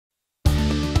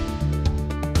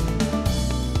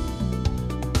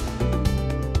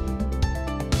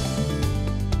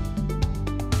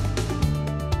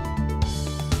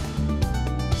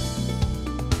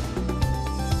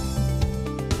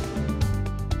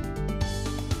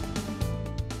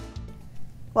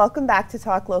Welcome back to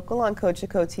Talk Local on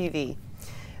Cogeco TV.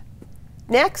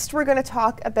 Next, we're going to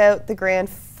talk about the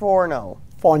Granfondo,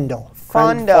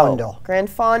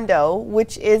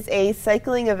 which is a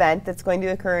cycling event that's going to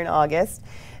occur in August.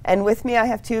 And with me, I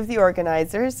have two of the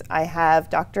organizers. I have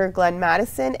Dr. Glenn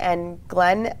Madison and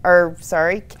Ken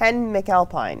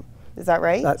McAlpine. Is that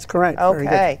right? That's correct.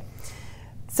 Okay.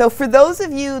 So for those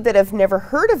of you that have never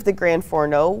heard of the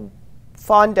Granfondo,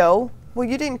 well,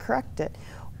 you didn't correct it.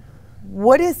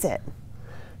 What is it?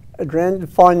 A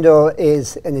Granfondo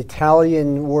is an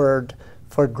Italian word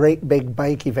for great big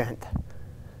bike event.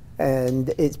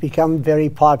 And it's become very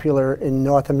popular in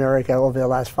North America over the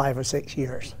last 5 or 6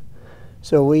 years.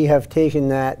 So we have taken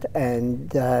that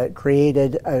and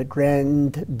created a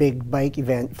grand big bike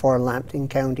event for Lambton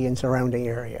County and surrounding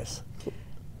areas.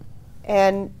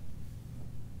 And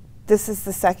this is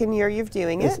the second year you're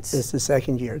doing it? This is the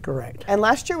second year, correct. And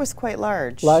last year was quite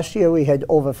large. Last year we had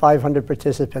over 500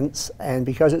 participants, and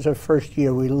because it's our first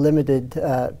year, we limited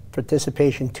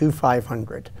participation to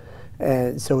 500.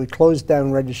 And so we closed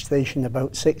down registration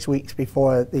about 6 weeks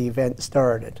before the event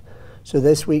started. So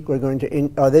this week we're going to,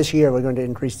 this year we're going to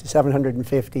increase to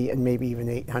 750 and maybe even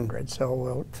 800. So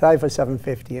we'll try for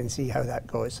 750 and see how that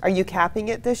goes. Are you capping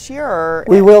it this year, or?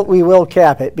 We will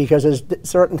cap it because there's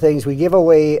certain things. We give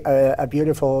away a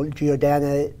beautiful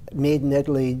Giordana made in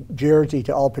Italy jersey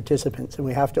to all participants, and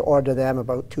we have to order them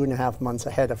about 2.5 months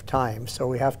ahead of time. So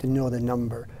we have to know the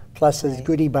number. Plus there's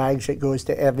goodie bags that goes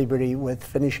to everybody with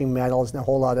finishing medals and a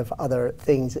whole lot of other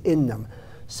things in them.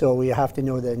 So we have to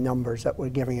know the numbers that we're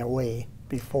giving away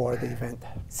before the event.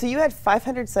 So you had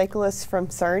 500 cyclists from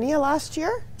Sarnia last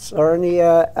year?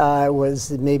 Sarnia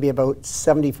was maybe about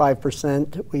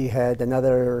 75%. We had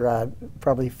another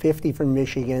probably 50 from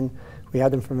Michigan. We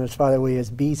had them from as far away as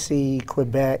BC,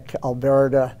 Quebec,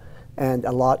 Alberta, and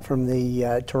a lot from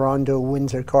the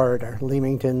Toronto-Windsor corridor.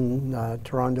 Leamington,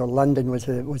 Toronto, London was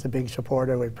a big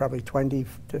supporter with probably 20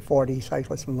 to 40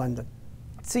 cyclists from London.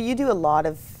 So you do a lot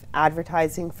of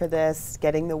advertising for this,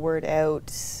 getting the word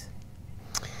out?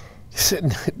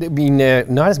 I mean,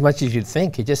 not as much as you'd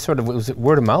think. It just sort of was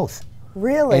word of mouth.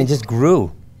 Really? And it just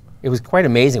grew. It was quite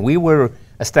amazing. We were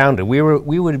astounded. We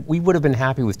would have been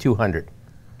happy with 200,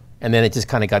 and then it just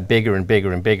kind of got bigger and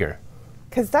bigger and bigger.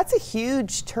 Because that's a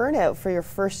huge turnout for your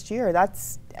first year.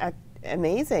 That's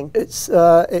amazing.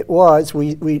 It was.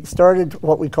 We started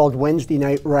what we called Wednesday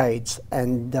night rides,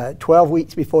 and 12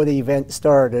 weeks before the event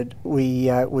started,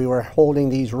 we were holding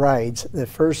these rides. The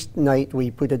first night we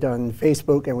put it on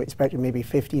Facebook, and we expected maybe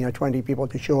 15 or 20 people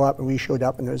to show up, and we showed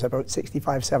up and there was about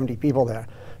 65, 70 people there.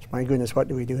 So my goodness, what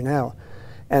do we do now?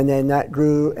 And then that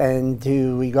grew, and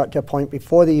we got to a point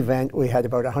before the event, we had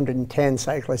about 110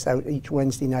 cyclists out each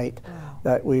Wednesday night. Wow.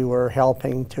 That we were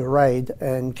helping to ride.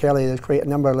 And Kelly, there's quite a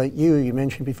number like you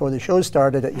mentioned before the show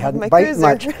started that you hadn't biked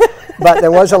much, but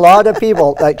there was a lot of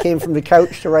people that came from the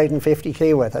couch to riding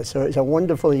 50K with us, so it's a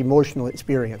wonderfully emotional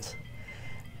experience.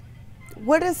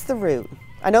 What is the route?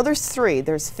 I know there's 3,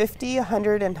 there's 50,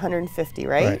 100, and 150,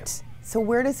 right? So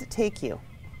where does it take you?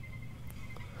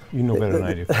 You know better than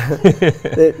I do.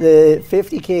 The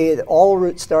 50K, all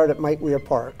routes start at Mike Weir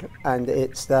Park, and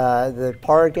it's the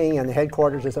parking and the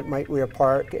headquarters is at Mike Weir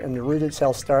Park, and the route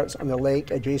itself starts on the lake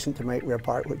adjacent to Mike Weir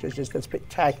Park, which is just a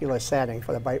spectacular setting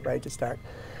for the bike ride to start.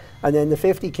 And then the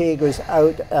 50K goes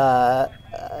out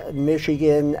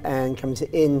Michigan and comes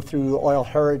in through Oil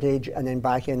Heritage and then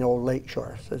back in Old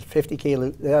Lakeshore. So it's a 50K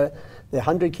loop there. The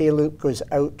 100K loop goes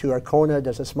out to Arkona.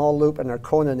 There's a small loop in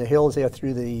Arkona in the hills there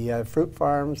through the fruit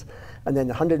farms. And then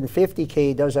the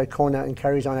 150K does Arkona and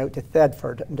carries on out to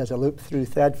Thedford and does a loop through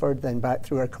Thedford, then back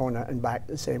through Arkona and back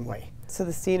the same way. So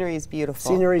the scenery is beautiful.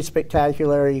 Scenery is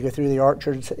spectacular. You go through the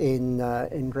orchards in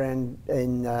Arkona.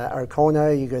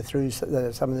 You go through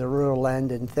some of the rural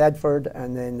land in Thedford,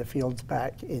 and then the fields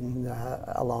back in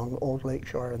along Old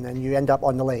Lakeshore, and then you end up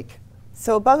on the lake.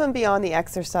 So above and beyond the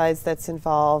exercise that's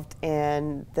involved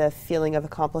and the feeling of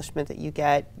accomplishment that you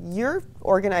get, you're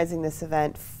organizing this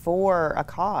event for a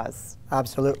cause.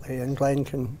 Absolutely, and Glenn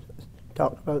can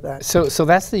talk about that. So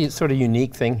that's the sort of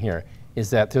unique thing here, is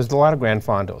that there's a lot of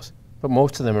Granfondos, but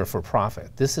most of them are for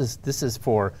profit. This is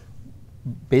for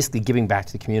basically giving back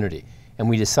to the community, and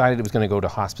we decided it was going to go to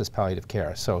hospice palliative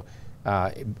care. So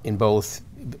in both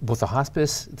the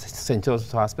hospice, St.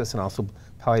 Joseph's Hospice, and also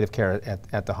palliative care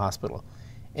at the hospital.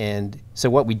 And so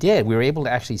what we did, we were able to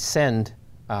actually send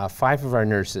 5 of our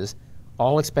nurses,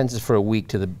 all expenses for a week,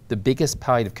 to the biggest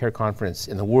palliative care conference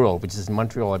in the world, which is in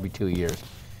Montreal every 2 years.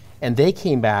 And they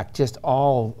came back just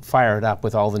all fired up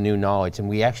with all the new knowledge. And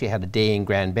we actually had a day in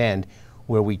Grand Bend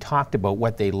where we talked about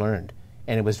what they learned.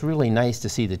 And it was really nice to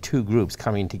see the two groups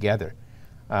coming together.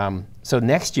 So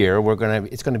next year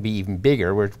it's going to be even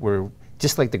bigger. We're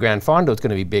just like the Granfondo is going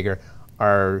to be bigger.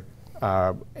 Our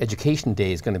education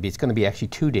day is going to be. It's going to be actually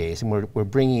 2 days, and we're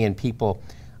bringing in people.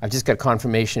 I've just got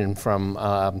confirmation from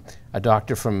a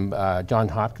doctor from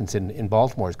Johns Hopkins in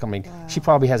Baltimore is coming. Wow. She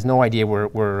probably has no idea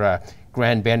where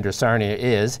Grand Bend or Sarnia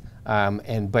is,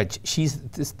 but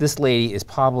this lady is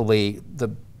probably the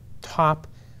top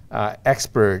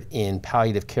expert in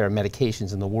palliative care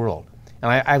medications in the world.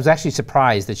 And I was actually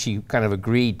surprised that she kind of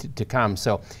agreed to come.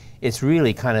 So it's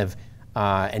really kind of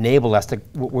enabled us to.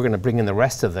 We're going to bring in the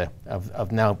rest of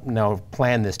now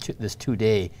plan this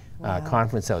 2-day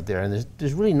conference out there, and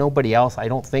there's really nobody else, I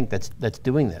don't think, that's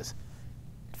doing this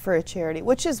for a charity,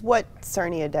 which is what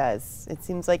Sarnia does. It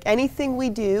seems like anything we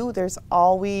do, there's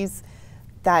always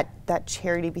that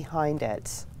charity behind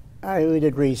it. I would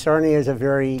agree. Sarnia is a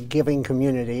very giving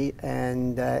community,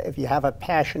 and if you have a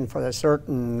passion for a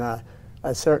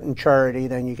certain charity,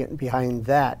 then you get behind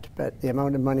that. But the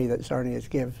amount of money that Sarnia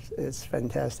gives is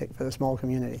fantastic for the small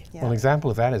community. Yeah. Well, an example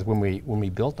of that is when we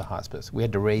built the hospice. We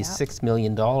had to raise $6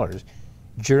 million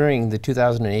during the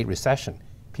 2008 recession.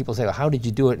 People say, well, how did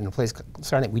you do it in a place called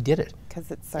Sarnia? We did it.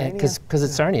 Because it's Sarnia. Because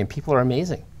it's Sarnia, and people are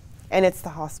amazing. And it's the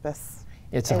hospice.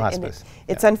 It's a hospice.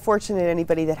 It's unfortunate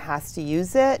anybody that has to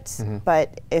use it,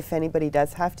 but if anybody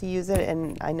does have to use it,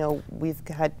 and I know we've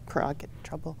had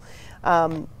trouble,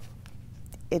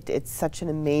 it's such an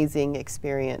amazing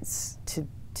experience to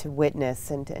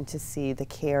witness and to see the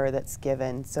care that's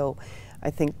given. So I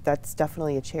think that's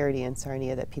definitely a charity in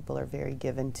Sarnia that people are very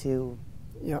given to.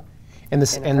 Yeah. And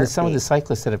some of the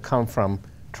cyclists that have come from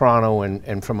Toronto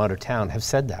and from out of town have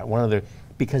said that.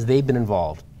 Because they've been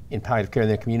involved in palliative care in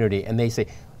their community, and they say,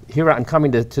 here I'm coming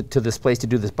to this place to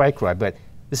do this bike ride, but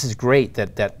this is great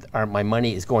that my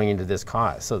money is going into this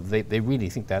cause. So they really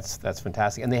think that's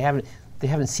fantastic, and they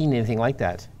haven't seen anything like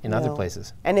that in other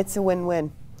places. And it's a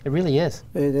win-win. It really is.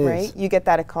 It is. Right? You get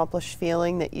that accomplished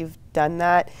feeling that you've done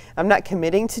that. I'm not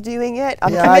committing to doing it.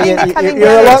 I'm committing to coming You're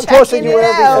a down lot closer than you were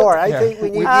before. I think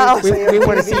we need we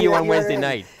want to see you on Wednesday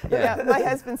night. Yeah, my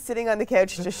husband's sitting on the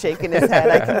couch just shaking his head.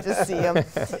 I can just see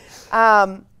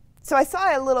him. So I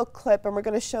saw a little clip, and we're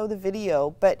going to show the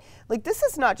video, but like this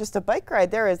is not just a bike ride.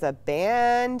 There is a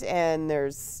band, and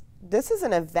this is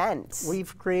an event.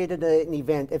 We've created an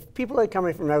event. If people are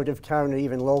coming from out of town or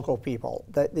even local people,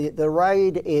 the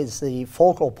ride is the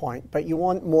focal point, but you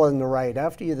want more than the ride.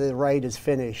 After the ride is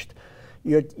finished,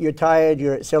 you're tired,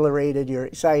 you're exhilarated, you're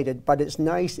excited, but it's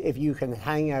nice if you can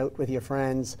hang out with your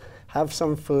friends, have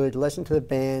some food, listen to the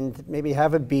band, maybe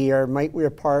have a beer. Mike Weir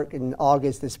Park in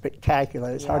August is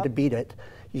spectacular. It's hard to beat it.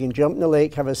 You can jump in the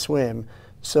lake, have a swim.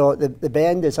 So the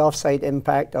band is Offsite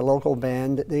Impact, a local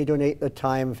band. They donate their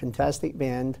time, a fantastic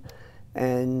band.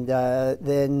 And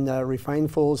then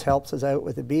Refined Fools helps us out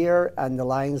with the beer, and the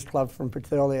Lions Club from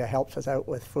Petrolia helps us out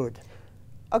with food.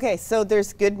 Okay, so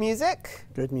there's good music.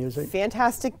 Good music.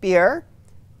 Fantastic beer.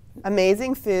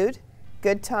 Amazing food.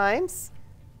 Good times.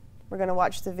 We're going to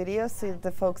watch the video so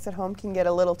the folks at home can get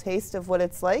a little taste of what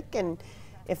it's like. And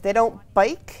if they don't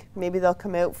bike, maybe they'll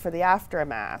come out for the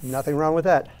aftermath. Nothing wrong with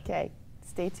that. Okay,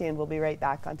 stay tuned. We'll be right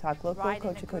back on Talk Local,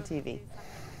 Cocheco TV.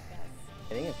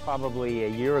 I think it's probably a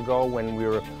year ago when we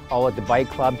were all at the bike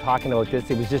club talking about this.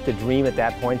 It was just a dream at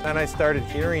that point. And I started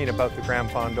hearing about the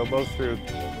Granfondo both through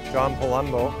John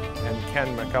Palumbo and Ken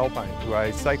McAlpine, who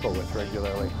I cycle with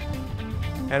regularly.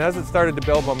 And as it started to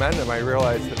build momentum, I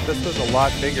realized that this was a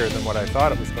lot bigger than what I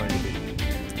thought it was going to be.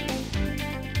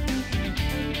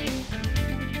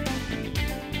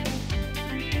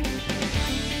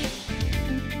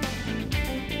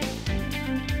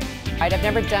 I've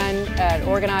never done an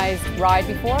organized ride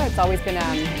before. It's always been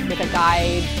with a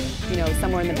guide, you know,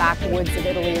 somewhere in the backwoods of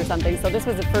Italy or something. So this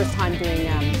was the first time doing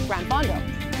Granfondo.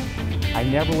 I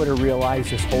never would have realized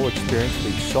this whole experience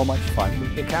would be so much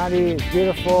fun. The county is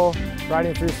beautiful,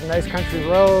 riding through some nice country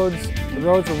roads. The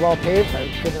roads are well paved. I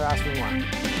couldn't have asked for more.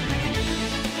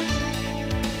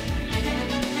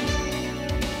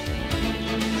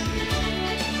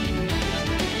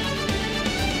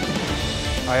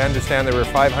 I understand there were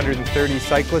 530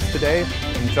 cyclists today,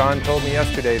 and John told me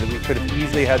yesterday that we could have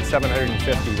easily had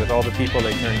 750 with all the people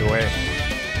they turned away.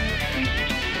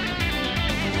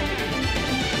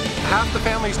 Half the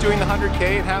family's doing the 100K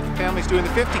and half the family's doing the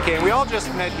 50K, and we all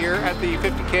just met here at the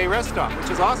 50K rest stop, which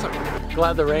is awesome.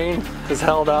 Glad the rain has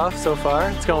held off so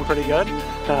far. It's going pretty good.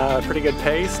 Pretty good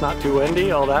pace, not too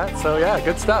windy, all that. So yeah,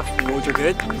 good stuff. Roads are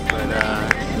good, but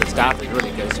the staff is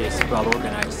really good. It's just well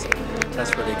organized.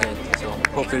 That's really good. So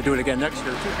hopefully do it again next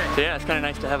year too. Yeah, it's kind of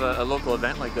nice to have a local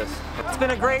event like this. It's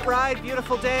been a great ride,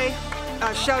 beautiful day.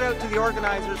 shout out to the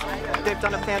organizers. They've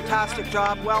done a fantastic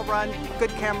job, well run, good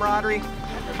camaraderie.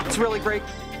 It's really great.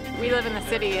 We live in the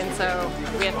city, and so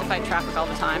we have to fight traffic all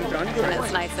the time. And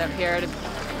it's nice out here to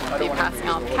be passing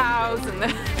all the cows and the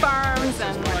farms,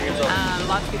 and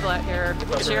lots of people out here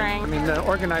cheering. I mean, the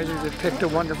organizers have picked a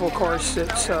wonderful course.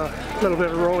 It's a little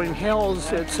bit of rolling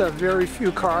hills. It's very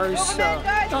few cars.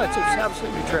 No, it's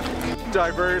absolutely terrific.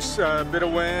 Diverse, bit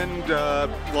of wind, a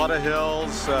lot of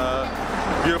hills,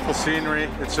 beautiful scenery.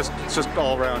 It's just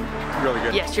all around really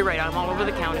good. Yes, you're right. I'm all over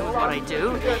the county with what I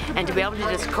do, and to be able to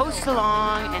just coast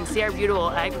along and see our beautiful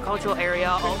agricultural area,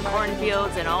 all the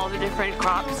cornfields and all the different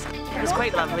crops, it was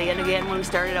quite lovely. And again, when we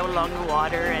started out along the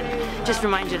water, and just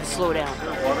reminds you to slow down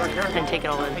and take it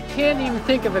all in. I can't even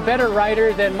think of a better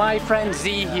rider than my friend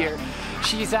Z here.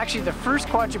 She's actually the first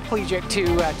quadriplegic to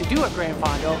do a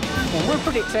Granfondo, and we're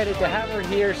pretty excited to have her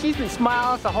here. She's been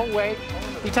smiling the whole way.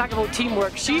 You talk about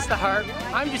teamwork. She's the heart.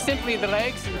 I'm just simply the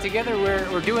legs, and together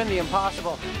we're doing the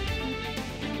impossible.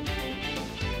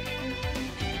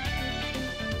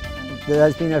 There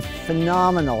has been a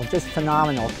phenomenal, just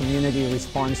phenomenal community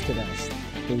response to this.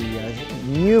 The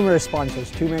numerous sponsors,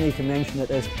 too many to mention at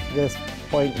this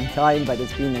point in time, but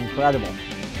it's been incredible.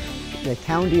 The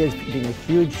county has been a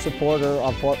huge supporter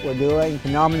of what we're doing.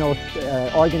 Phenomenal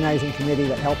organizing committee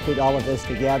that helped put all of this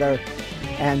together.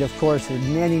 And of course,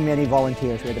 many, many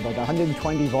volunteers. We had about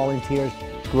 120 volunteers.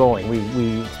 Growing.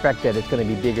 We expect that it's going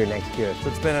to be bigger next year. So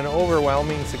it's been an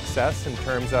overwhelming success in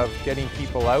terms of getting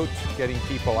people out, getting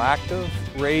people active,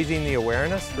 raising the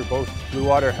awareness for both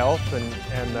Bluewater Health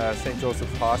and St.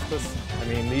 Joseph's Hospice. I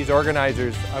mean, these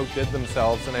organizers outdid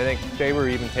themselves, and I think they were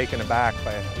even taken aback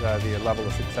by the level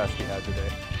of success we had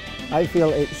today. I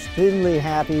feel extremely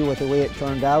happy with the way it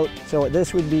turned out. So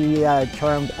this would be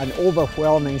termed an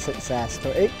overwhelming success. So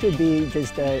it could be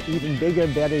just an even bigger,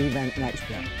 better event next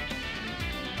year.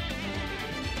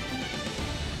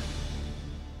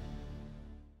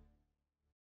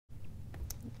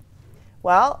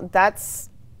 Well,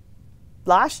 that's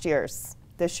last year's.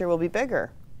 This year will be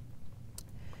bigger.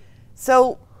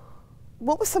 So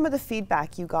what was some of the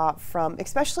feedback you got from,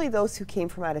 especially those who came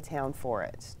from out of town for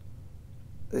it?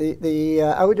 The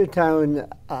out-of-town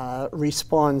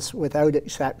response, without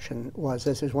exception, was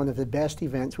this is one of the best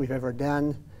events we've ever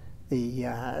done.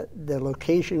 The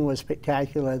location was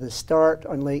spectacular. The start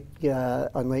on Lake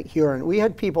Huron. We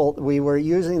had people. We were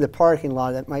using the parking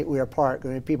lot at Mightweir Park.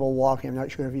 We had people walking. I'm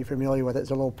not sure if you're familiar with it.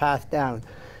 It's a little path down.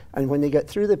 And when they got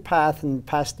through the path and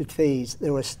past the trees, they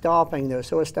were stopping. They were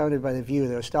so astounded by the view.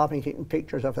 They were stopping, taking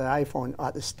pictures of their iPhone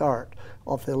at the start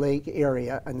of the lake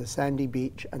area and the sandy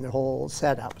beach and the whole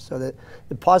setup. So that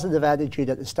the positive attitude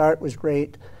at the start was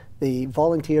great. The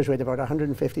volunteers, we had about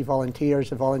 150 volunteers.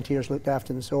 The volunteers looked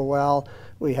after them so well.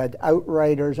 We had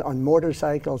outriders on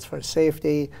motorcycles for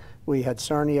safety. We had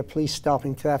Sarnia police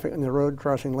stopping traffic on the road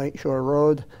crossing Lakeshore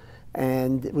Road.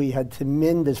 And we had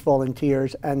tremendous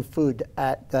volunteers and food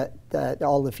at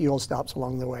all the fuel stops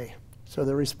along the way. So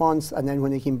the response, and then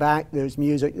when they came back, there was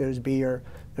music, there was beer,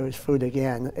 there was food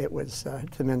again. It was a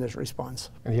tremendous response.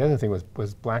 And the other thing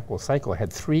was Blackwell Cycle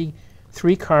had three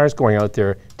cars going out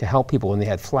there to help people when they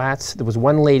had flats. There was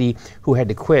one lady who had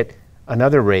to quit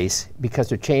another race because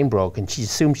her chain broke, and she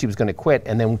assumed she was going to quit,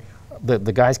 and then the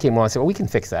guys came along and said, well, we can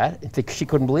fix that. She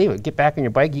couldn't believe it. Get back on your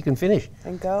bike, you can finish.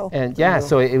 And go. And yeah,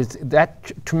 so it was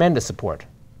that tremendous support.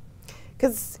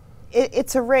 Because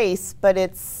it's a race, but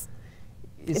it's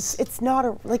not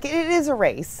a, like it is a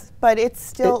race, but it's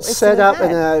still, it's set up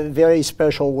in a very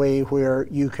special way where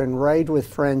you can ride with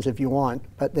friends if you want,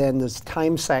 but then there's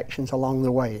time sections along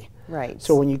the way. Right.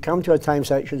 So when you come to a time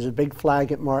section, there's a big flag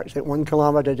that marks it 1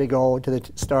 kilometer to go to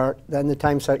the start. Then the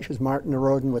time section is marked in the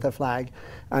road and with a flag.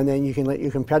 And then you can let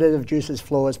your competitive juices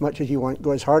flow as much as you want.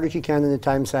 Go as hard as you can in the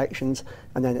time sections.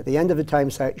 And then at the end of the time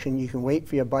section, you can wait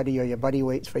for your buddy, or your buddy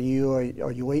waits for you,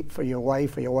 or you wait for your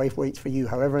wife, or your wife waits for you,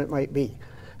 however it might be.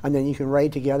 And then you can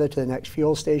ride together to the next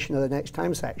fuel station or the next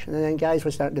time section. And then guys were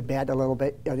starting to bet a little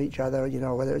bit on each other, you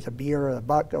know, whether it's a beer or a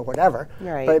buck or whatever.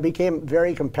 Right. But it became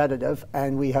very competitive,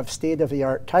 and we have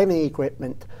state-of-the-art timing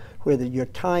equipment where your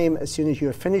time, as soon as you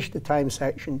have finished the time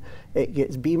section, it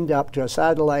gets beamed up to a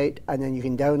satellite, and then you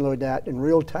can download that in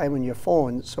real time on your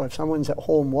phone. So if someone's at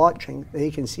home watching, they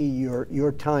can see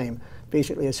your time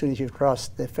basically as soon as you've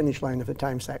crossed the finish line of the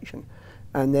time section.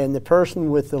 And then the person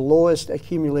with the lowest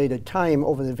accumulated time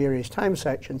over the various time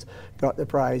sections got the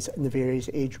prize in the various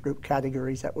age group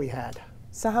categories that we had.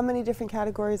 So how many different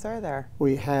categories are there?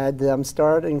 We had them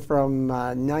starting from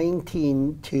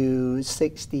 19 to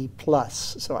 60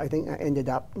 plus. So I think I ended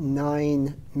up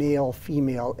 9 male,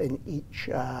 female in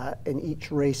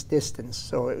each race distance.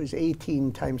 So it was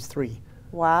 18 times 3.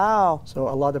 Wow. So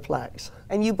a lot of plaques.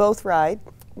 And you both ride?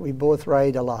 We both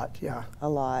ride a lot, yeah. A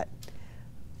lot.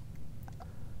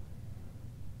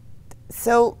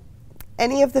 So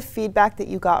any of the feedback that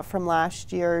you got from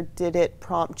last year, did it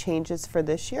prompt changes for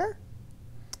this year?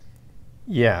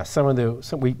 Yeah,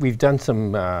 we've done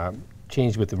some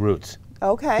change with the routes.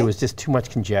 Okay. There was just too much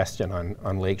congestion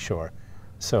on Lakeshore.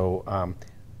 So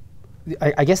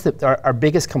I guess that our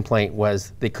biggest complaint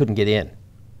was they couldn't get in.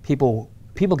 People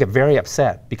get very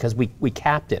upset because we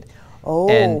capped it. Oh.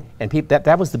 And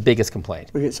that was the biggest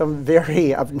complaint. We get some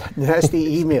very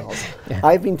nasty emails. Yeah.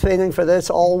 I've been training for this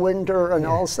all winter and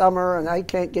all summer, and I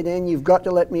can't get in. You've got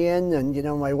to let me in. And you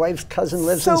know, my wife's cousin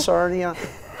lives in Sarnia.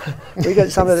 We got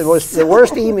some of the worst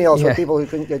emails from people who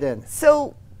couldn't get in.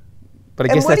 So, but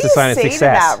I guess that's a sign of success. What do you say to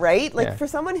that, right? Like for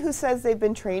someone who says they've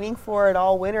been training for it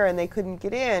all winter and they couldn't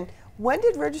get in, when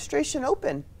did registration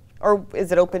open? Or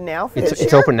is it open now for this year?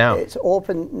 It's open now. It's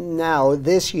open now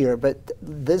this year, but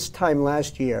this time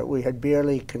last year we had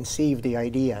barely conceived the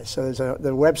idea. So the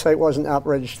website wasn't up.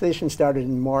 Registration started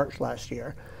in March last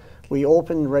year. We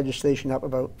opened registration up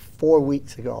about 4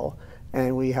 weeks ago,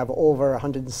 and we have over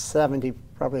 170,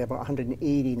 probably about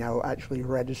 180 now actually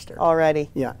registered. Already?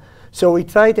 Yeah. So we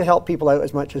tried to help people out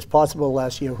as much as possible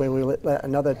last year, where we let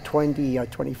another 20 or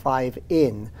 25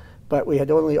 in. But we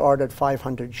had only ordered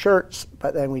 500 shirts,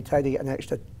 but then we tried to get an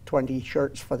extra 20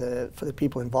 shirts for the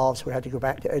people involved, so we had to go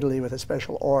back to Italy with a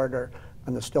special order,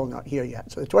 and they're still not here yet.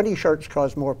 So the 20 shirts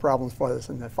caused more problems for us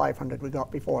than the 500 we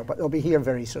got before, but they'll be here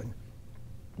very soon.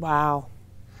 Wow.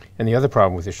 And the other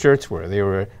problem with the shirts they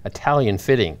were Italian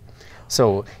fitting.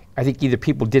 So I think either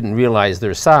people didn't realize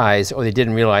their size, or they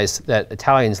didn't realize that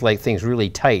Italians like things really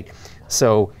tight.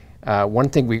 So one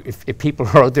thing, if people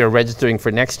are out there registering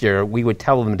for next year, we would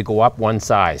tell them to go up one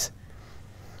size.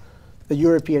 The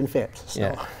European fit. So.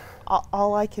 Yeah.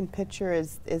 All I can picture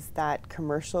is that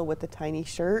commercial with the tiny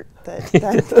shirt. Yes,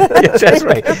 that's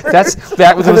right.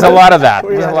 There was a lot of that.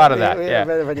 We had a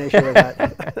bit of an issue with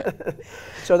that.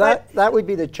 So that would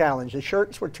be the challenge. The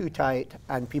shirts were too tight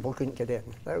and people couldn't get in.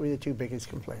 That would be the two biggest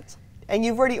complaints. And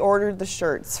you've already ordered the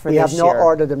shirts for this year? We have not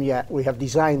ordered them yet. We have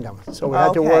designed them. So we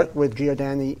had to work with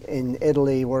Giordani in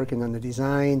Italy, working on the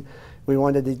design. We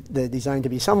wanted the design to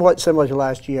be somewhat similar to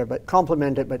last year, but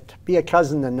complement it, but be a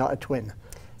cousin and not a twin.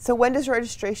 So when does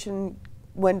registration,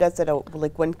 when's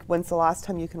the last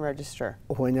time you can register?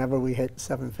 Whenever we hit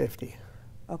 750.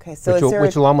 Okay, so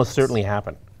which will almost certainly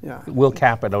happen. Yeah. We'll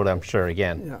cap it out, I'm sure,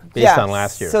 again, based on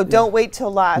last year. So don't wait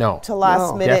till last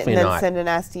minute and then not. Send a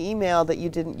nasty email that you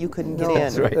couldn't get in.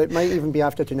 That's right. It might even be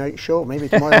after tonight's show, maybe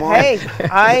tomorrow morning.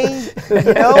 Hey,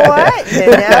 you know what? You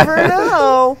never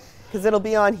know, because it'll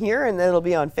be on here and then it'll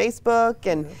be on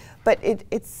Facebook, but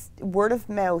it's word of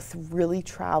mouth really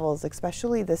travels,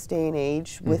 especially this day and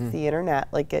age with the internet.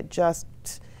 Like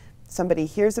somebody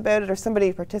hears about it or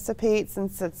somebody participates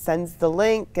and sends the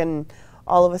link, and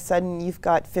all of a sudden you've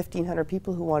got 1,500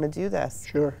 people who want to do this.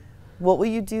 Sure. What will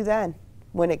you do then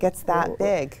when it gets that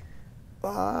big?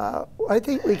 I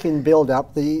think we can build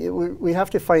up. We have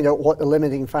to find out what the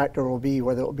limiting factor will be,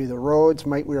 whether it will be the roads.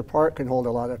 Mike Weir Park can hold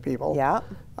a lot of people. Yeah.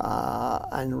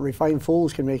 And Refined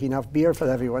Fools can make enough beer for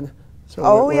everyone.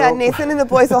 So Nathan and the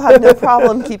boys will have no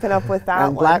problem keeping up with that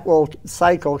and Blackwell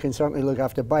Cycle can certainly look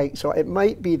after bikes. So it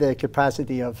might be the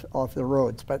capacity of the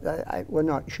roads, but we're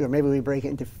not sure. Maybe we break it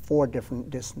into 4 different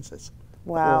distances.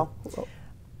 Wow.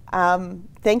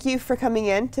 Thank you for coming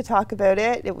in to talk about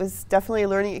it. It was definitely a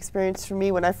learning experience for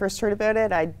me. When I first heard about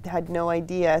it, I had no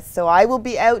idea. So I will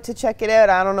be out to check it out.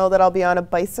 I don't know that I'll be on a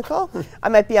bicycle. I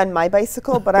might be on my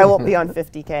bicycle, but I won't be on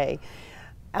 50K.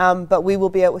 But we will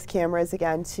be out with cameras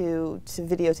again to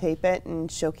videotape it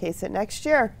and showcase it next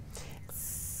year.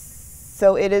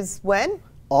 So it is when?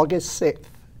 August 6th.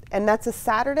 And that's a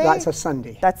Saturday? That's a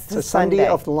Sunday. That's the Sunday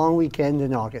of the long weekend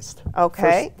in August.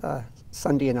 Okay. First,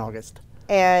 Sunday in August.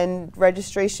 And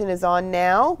registration is on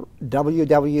now?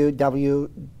 www.bigf.ca.